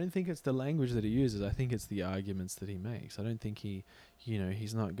don't think it's the language that he uses. I think it's the arguments that he makes. I don't think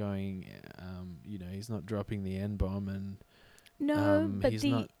he's not going, he's not dropping the N-bomb and but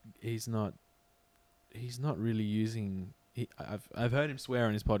he's not really using. I've heard him swear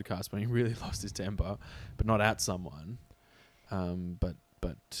on his podcast when he really lost his temper, but not at someone.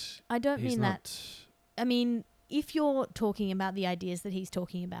 But I don't mean that. I mean, if you're talking about the ideas that he's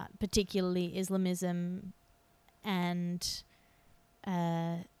talking about, particularly Islamism and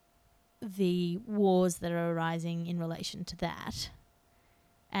the wars that are arising in relation to that,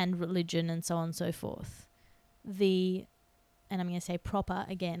 and religion and so on and so forth, and I'm going to say proper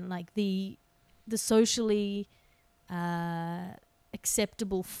again, like the socially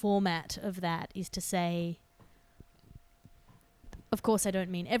acceptable format of that is to say, of course, I don't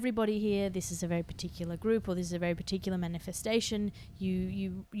mean everybody here. This is a very particular group, or this is a very particular manifestation.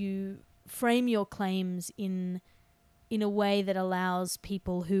 You frame your claims in a way that allows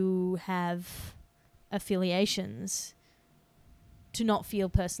people who have affiliations to not feel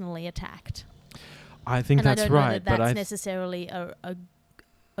personally attacked. I think that's right. I don't know that's necessarily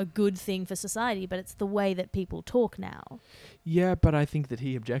a good thing for society, but it's the way that people talk now. Yeah, but I think that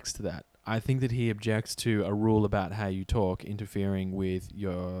he objects to that. I think that he objects to a rule about how you talk interfering with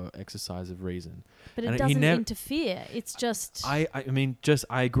your exercise of reason. But And it doesn't interfere. It's just... I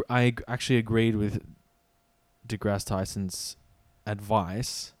actually agreed with deGrasse Tyson's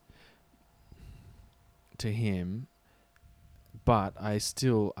advice to him, but I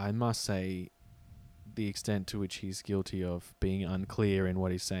must say the extent to which he's guilty of being unclear in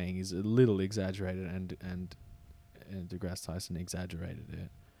what he's saying is a little exaggerated, and deGrasse Tyson exaggerated it.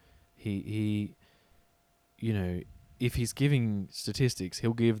 He you know, if he's giving statistics,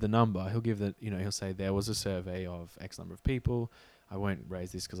 he'll give the number. He'll say there was a survey of X number of people. I won't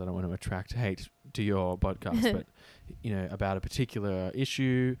raise this because I don't want to attract hate to your podcast, but about a particular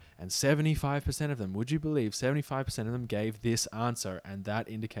issue, and 75% of them, would you believe 75% of them gave this answer, and that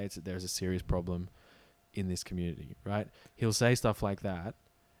indicates that there's a serious problem in this community, right? He'll say stuff like that,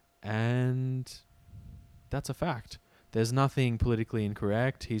 and that's a fact. There's nothing politically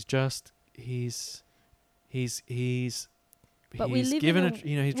incorrect. He's dropped a truth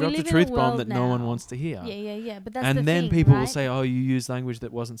bomb that no one wants to hear. Yeah. But that's and the then thing, people right? will say, "Oh, you used language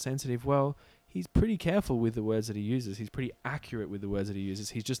that wasn't sensitive." Well, he's pretty careful with the words that he uses. He's pretty accurate with the words that he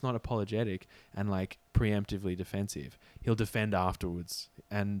uses. He's just not apologetic and like preemptively defensive. He'll defend afterwards,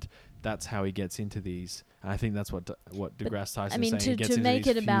 and that's how he gets into these. And I think that's what deGrasse Tyson is saying. He gets to make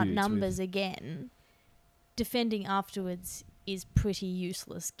into it these about feuds numbers again, defending afterwards is pretty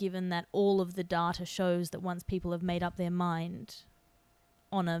useless, given that all of the data shows that once people have made up their mind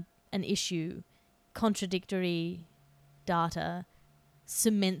on an issue, contradictory data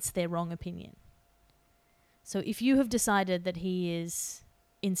cements their wrong opinion. So if you have decided that he is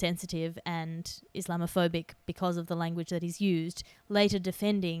insensitive and Islamophobic because of the language that he's used, later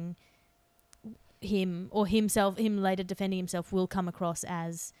defending him later defending himself will come across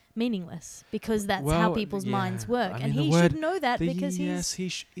as meaningless, because that's how people's minds work. And he should know that, because yes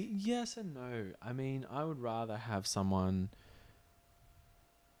and no. I mean, I would rather have someone.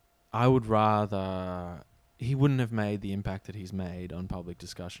 He wouldn't have made the impact that he's made on public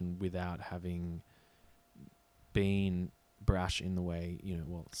discussion without having been brash in the way,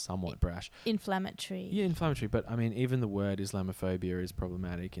 somewhat brash. Inflammatory. Yeah, inflammatory. But, I mean, even the word Islamophobia is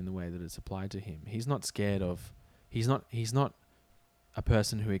problematic in the way that it's applied to him. He's not scared of... He's not a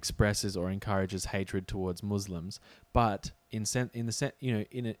person who expresses or encourages hatred towards Muslims. But in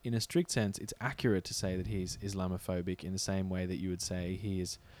a strict sense, it's accurate to say that he's Islamophobic in the same way that you would say he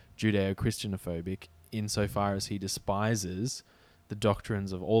is Judeo-Christianophobic, insofar as he despises the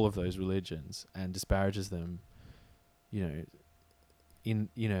doctrines of all of those religions and disparages them. And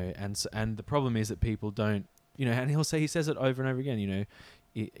the problem is that people don't, and he says it over and over again,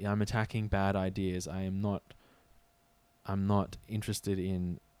 I'm attacking bad ideas. I'm not interested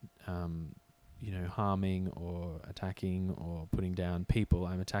in, harming or attacking or putting down people.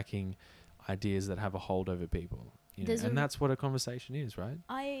 I'm attacking ideas that have a hold over people. And that's what a conversation is, right?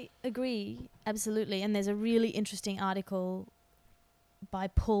 I agree, absolutely. And there's a really interesting article by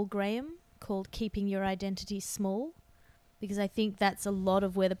Paul Graham called "Keeping Your Identity Small," because I think that's a lot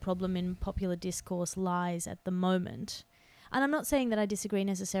of where the problem in popular discourse lies at the moment. And I'm not saying that I disagree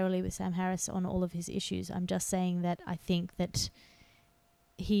necessarily with Sam Harris on all of his issues. I'm just saying that I think that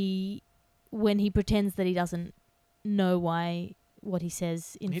when he pretends that he doesn't know why what he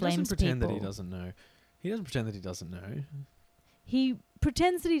says inflames people. He doesn't pretend that he doesn't know. He doesn't pretend that he doesn't know. He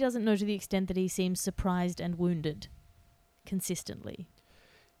pretends that he doesn't know to the extent that he seems surprised and wounded consistently.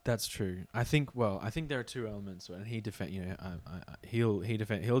 That's true. I think there are two elements, and he'll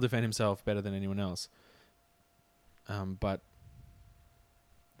defend himself better than anyone else. But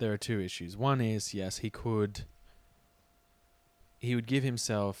there are two issues. One is, yes, he would give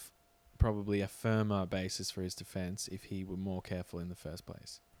himself probably a firmer basis for his defense if he were more careful in the first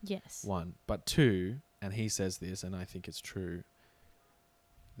place. Yes. One. But two, and he says this, and I think it's true,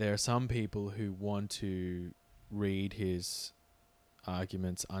 there are some people who want to read his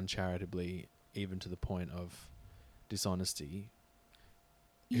arguments uncharitably, even to the point of dishonesty.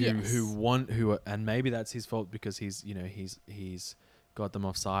 Yes. And maybe that's his fault because he's got them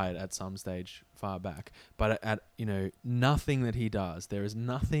offside at some stage far back. But at nothing that he does, there is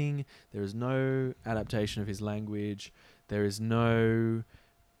no adaptation of his language. There is no,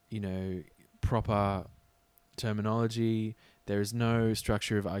 proper terminology. There is no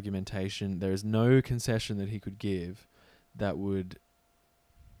structure of argumentation. There is no concession that he could give that would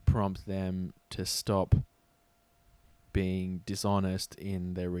prompt them to stop being dishonest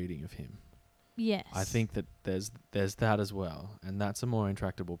in their reading of him. Yes. I think that there's that as well, and that's a more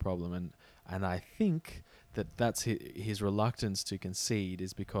intractable problem, and I think that's his reluctance to concede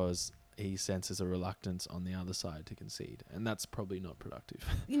is because he senses a reluctance on the other side to concede, and that's probably not productive.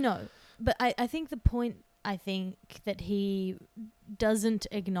 But I think the point that he doesn't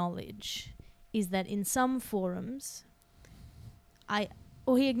acknowledge is that in some forums,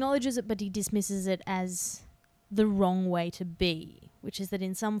 he acknowledges it, but he dismisses it as the wrong way to be, which is that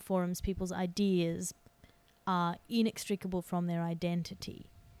in some forums, people's ideas are inextricable from their identity.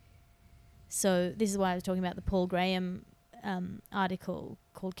 So this is why I was talking about the Paul Graham article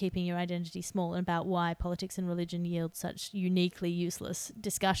called "Keeping Your Identity Small" and about why politics and religion yield such uniquely useless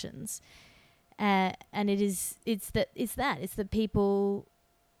discussions. And it's that people,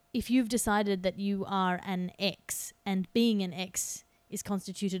 if you've decided that you are an X and being an X is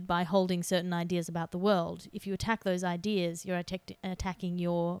constituted by holding certain ideas about the world, if you attack those ideas, you're attacking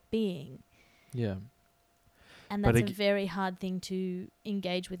your being. Yeah. And that's a very hard thing to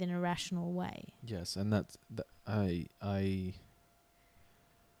engage with in a rational way. Yes, and I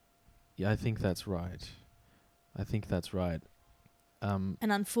think that's right. And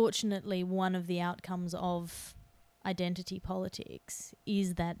unfortunately, one of the outcomes of identity politics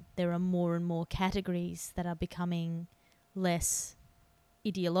is that there are more and more categories that are becoming less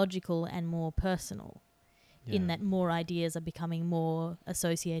ideological and more personal, in that more ideas are becoming more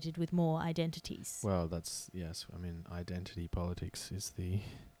associated with more identities. Well, yes. I mean, identity politics is the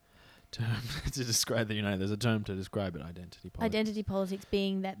term to describe the United. There's a term to describe it, identity politics. Identity politics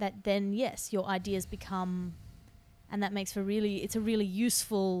being that then, yes, your ideas become... And that makes it's a really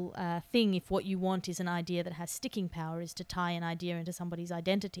useful thing if what you want is an idea that has sticking power, is to tie an idea into somebody's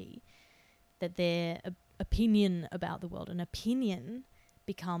identity, that their opinion about the world, an opinion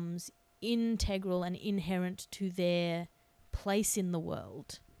becomes integral and inherent to their place in the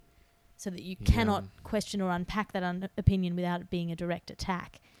world, so that you cannot question or unpack that opinion without it being a direct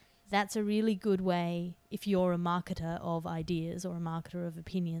attack. That's a really good way, if you're a marketer of ideas or a marketer of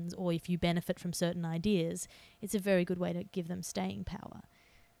opinions, or if you benefit from certain ideas, it's a very good way to give them staying power.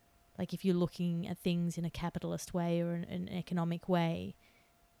 Like if you're looking at things in a capitalist way or an economic way,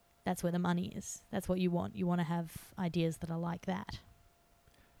 that's where the money is. That's what you want. You want to have ideas that are like that.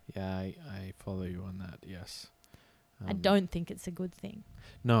 Yeah, I follow you on that, yes. I don't think it's a good thing.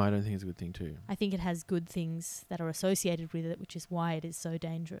 No, I don't think it's a good thing too. I think it has good things that are associated with it, which is why it is so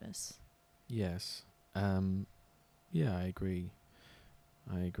dangerous. Yes. Yeah, I agree.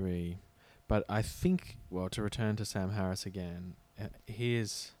 But I think, well, to return to Sam Harris again,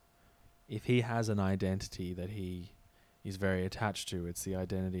 if he has an identity that he is very attached to, it's the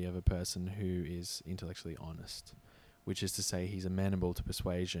identity of a person who is intellectually honest, which is to say he's amenable to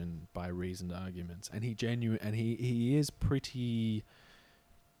persuasion by reasoned arguments. And he is pretty,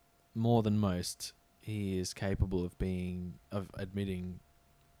 more than most, he is capable of admitting,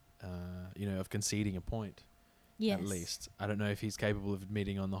 of conceding a point. Yes. At least. I don't know if he's capable of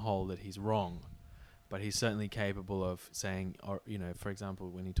admitting on the whole that he's wrong, but he's certainly capable of saying, or, for example,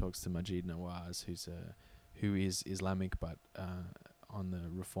 when he talks to Maajid Nawaz, who is Islamic, but on the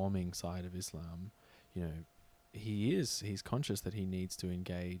reforming side of Islam, he's conscious that he needs to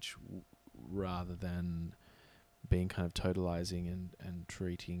engage rather than being kind of totalizing and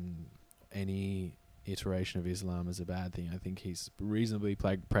treating any iteration of Islam as a bad thing. I think he's reasonably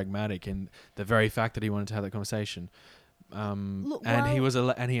pragmatic in the very fact that he wanted to have that conversation. He allowed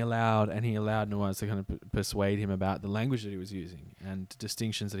Nawaz to kind of persuade him about the language that he was using and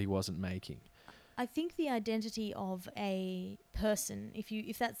distinctions that he wasn't making. I think the identity of a person,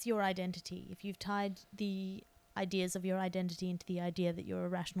 if that's your identity, if you've tied the ideas of your identity into the idea that you're a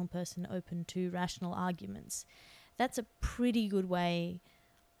rational person open to rational arguments, that's a pretty good way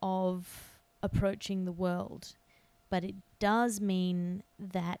of approaching the world. But it does mean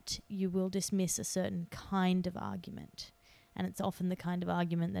that you will dismiss a certain kind of argument. And it's often the kind of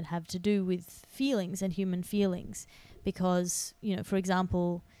argument that have to do with feelings and human feelings. Because, for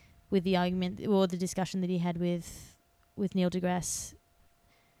example, with the argument or the discussion that he had with Neil deGrasse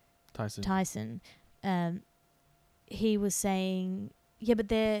Tyson, he was saying, yeah, but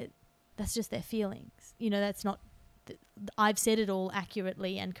that's just their feelings. That's not... I've said it all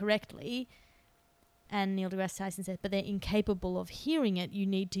accurately and correctly. And Neil deGrasse Tyson said, but they're incapable of hearing it. You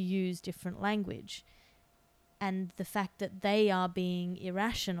need to use different language. And the fact that they are being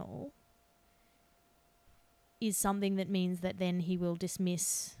irrational is something that means that then he will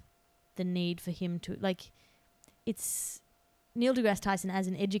dismiss the need for him to... it's... Neil deGrasse Tyson as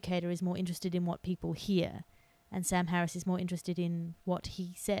an educator is more interested in what people hear, and Sam Harris is more interested in what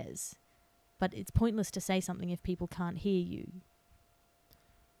he says. But it's pointless to say something if people can't hear you.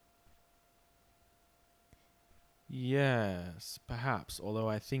 Yes, perhaps. Although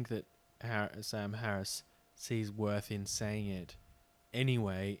I think that Sam Harris sees worth in saying it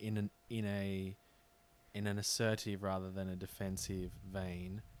anyway in an assertive rather than a defensive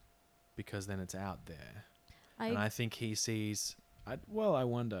vein, because then it's out there. And I think he sees. I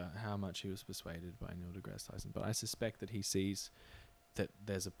wonder how much he was persuaded by Neil deGrasse Tyson, but I suspect that he sees that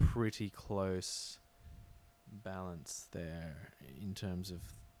there's a pretty close balance there in terms of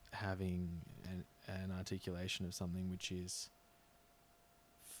having an articulation of something which is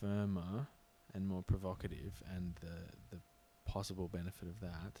firmer and more provocative, and the possible benefit of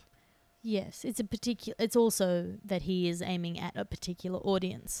that. Yes, it's also that he is aiming at a particular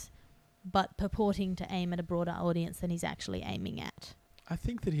audience, but purporting to aim at a broader audience than he's actually aiming at. I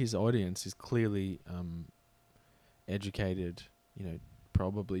think that his audience is clearly educated,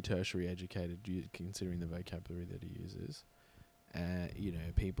 probably tertiary educated, considering the vocabulary that he uses.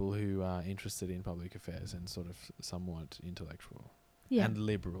 People who are interested in public affairs and sort of somewhat intellectual and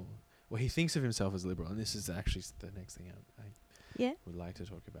liberal. Well, he thinks of himself as liberal, and this is actually the next thing I would like to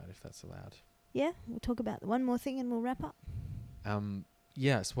talk about, if that's allowed. Yeah, we'll talk about one more thing and we'll wrap up.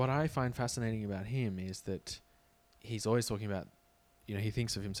 Yes, what I find fascinating about him is that he's always talking about, he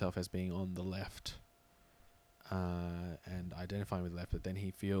thinks of himself as being on the left and identifying with the left, but then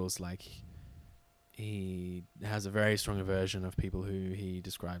he feels like he has a very strong aversion of people who he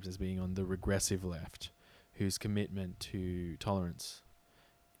describes as being on the regressive left, whose commitment to tolerance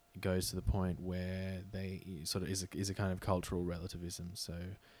goes to the point where they sort of is a kind of cultural relativism. So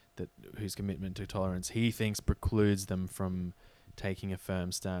that whose commitment to tolerance he thinks precludes them from taking a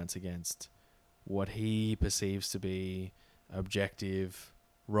firm stance against what he perceives to be objective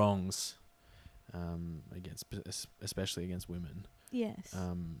wrongs, especially against women. Yes.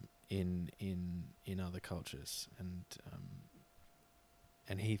 In other cultures, and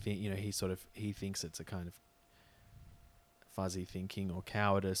he thinks it's a kind of fuzzy thinking or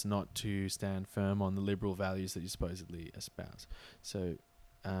cowardice not to stand firm on the liberal values that you supposedly espouse. So,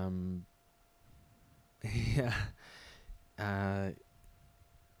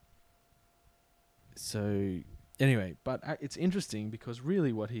 so anyway, but it's interesting because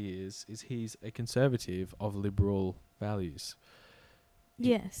really what he is he's a conservative of liberal values.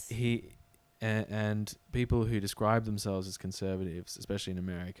 Yes. And people who describe themselves as conservatives, especially in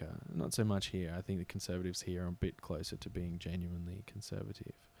America, not so much here. I think the conservatives here are a bit closer to being genuinely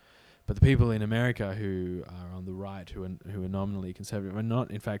conservative. But the people in America who are on the right, who are nominally conservative, are not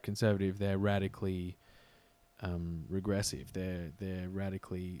in fact conservative. They're radically regressive. They're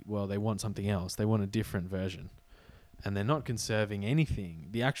radically, they want something else. They want a different version, and they're not conserving anything.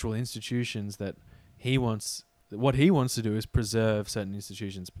 The actual institutions that he wants. What he wants to do is preserve certain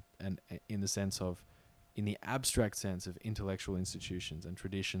institutions, and in the abstract sense of intellectual institutions and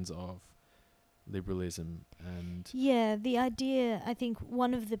traditions of liberalism. And the idea, I think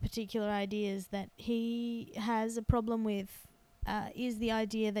one of the particular ideas that he has a problem with is the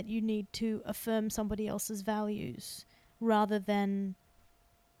idea that you need to affirm somebody else's values rather than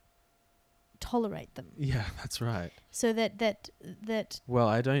tolerate them. Yeah, that's right. So that well,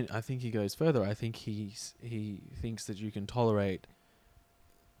 I think he goes further. I think he thinks that you can tolerate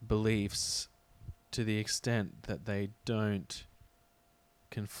beliefs to the extent that they don't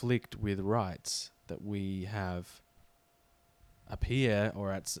conflict with rights that we have appear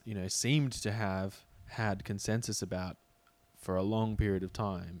or seemed to have had consensus about for a long period of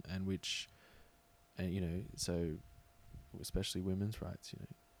time, and which so especially women's rights,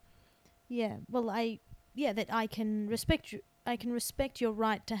 Yeah, well, that I can respect you. I can respect your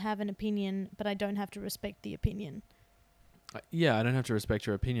right to have an opinion, but I don't have to respect the opinion. I don't have to respect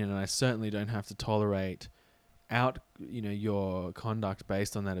your opinion, and I certainly don't have to tolerate your conduct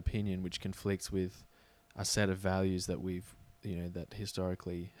based on that opinion, which conflicts with a set of values that we've, that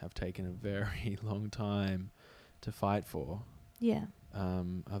historically have taken a very long time to fight for. Yeah.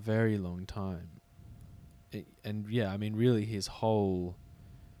 A very long time. Really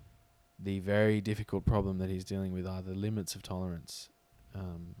the very difficult problem that he's dealing with are the limits of tolerance,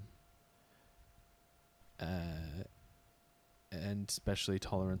 and especially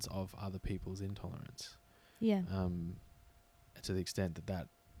tolerance of other people's intolerance. Yeah. To the extent that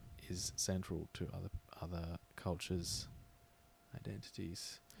is central to other cultures'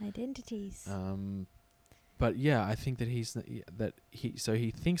 identities. But I think that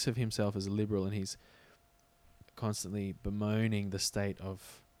he thinks of himself as a liberal, and he's constantly bemoaning the state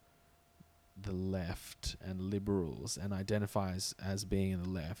of the left and liberals, and identifies as being in the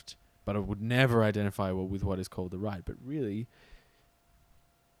left, but it would never identify with what is called the right. But really,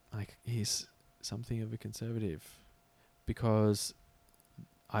 he's something of a conservative, because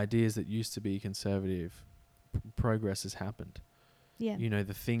ideas that used to be conservative, progress has happened. Yeah. You know,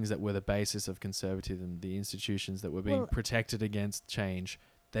 the things that were the basis of conservatism, the institutions that were being Well- protected against change,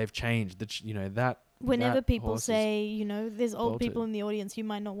 they've changed. That Whenever that people horse is say, you know, there's old bolted. people in the audience, you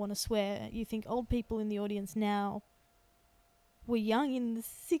might not want to swear. You think old people in the audience now were young in the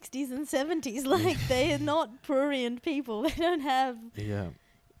 60s and 70s. Like, they are not prurient people. They don't have, Yeah.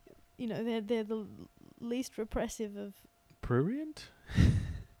 you know, they're the least repressive of... Prurient?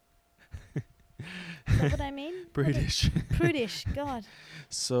 Is that what I mean? British. Prudish, God.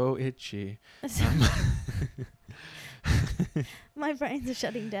 So itchy. My brains are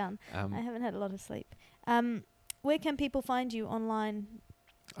shutting down. I haven't had a lot of sleep. Where can people find you online?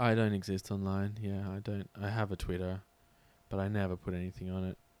 I don't exist online. Yeah, I don't. I have a Twitter, but I never put anything on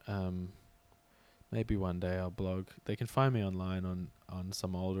it. Maybe one day I'll blog. They can find me online on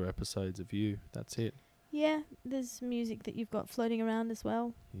some older episodes of You. That's it. Yeah, there's music that you've got floating around as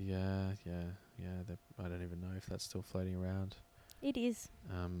well. Yeah. I don't even know if that's still floating around. It is.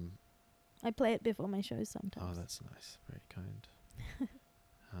 I play it before my shows Oh, sometimes. that's nice. Very kind.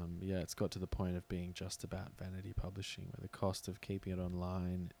 Yeah, it's got to the point of being just about vanity publishing, where the cost of keeping it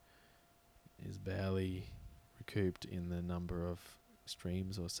online is barely recouped in the number of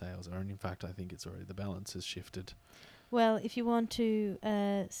streams or sales. Or in fact, I think it's already, the balance has shifted. Well, if you want to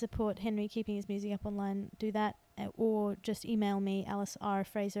support Henry keeping his music up online, do that. Or just email me,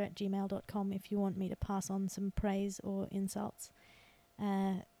 alicefraser@gmail.com, if you want me to pass on some praise or insults.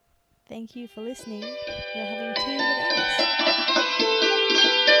 Thank you for listening. You're having tea with Alice.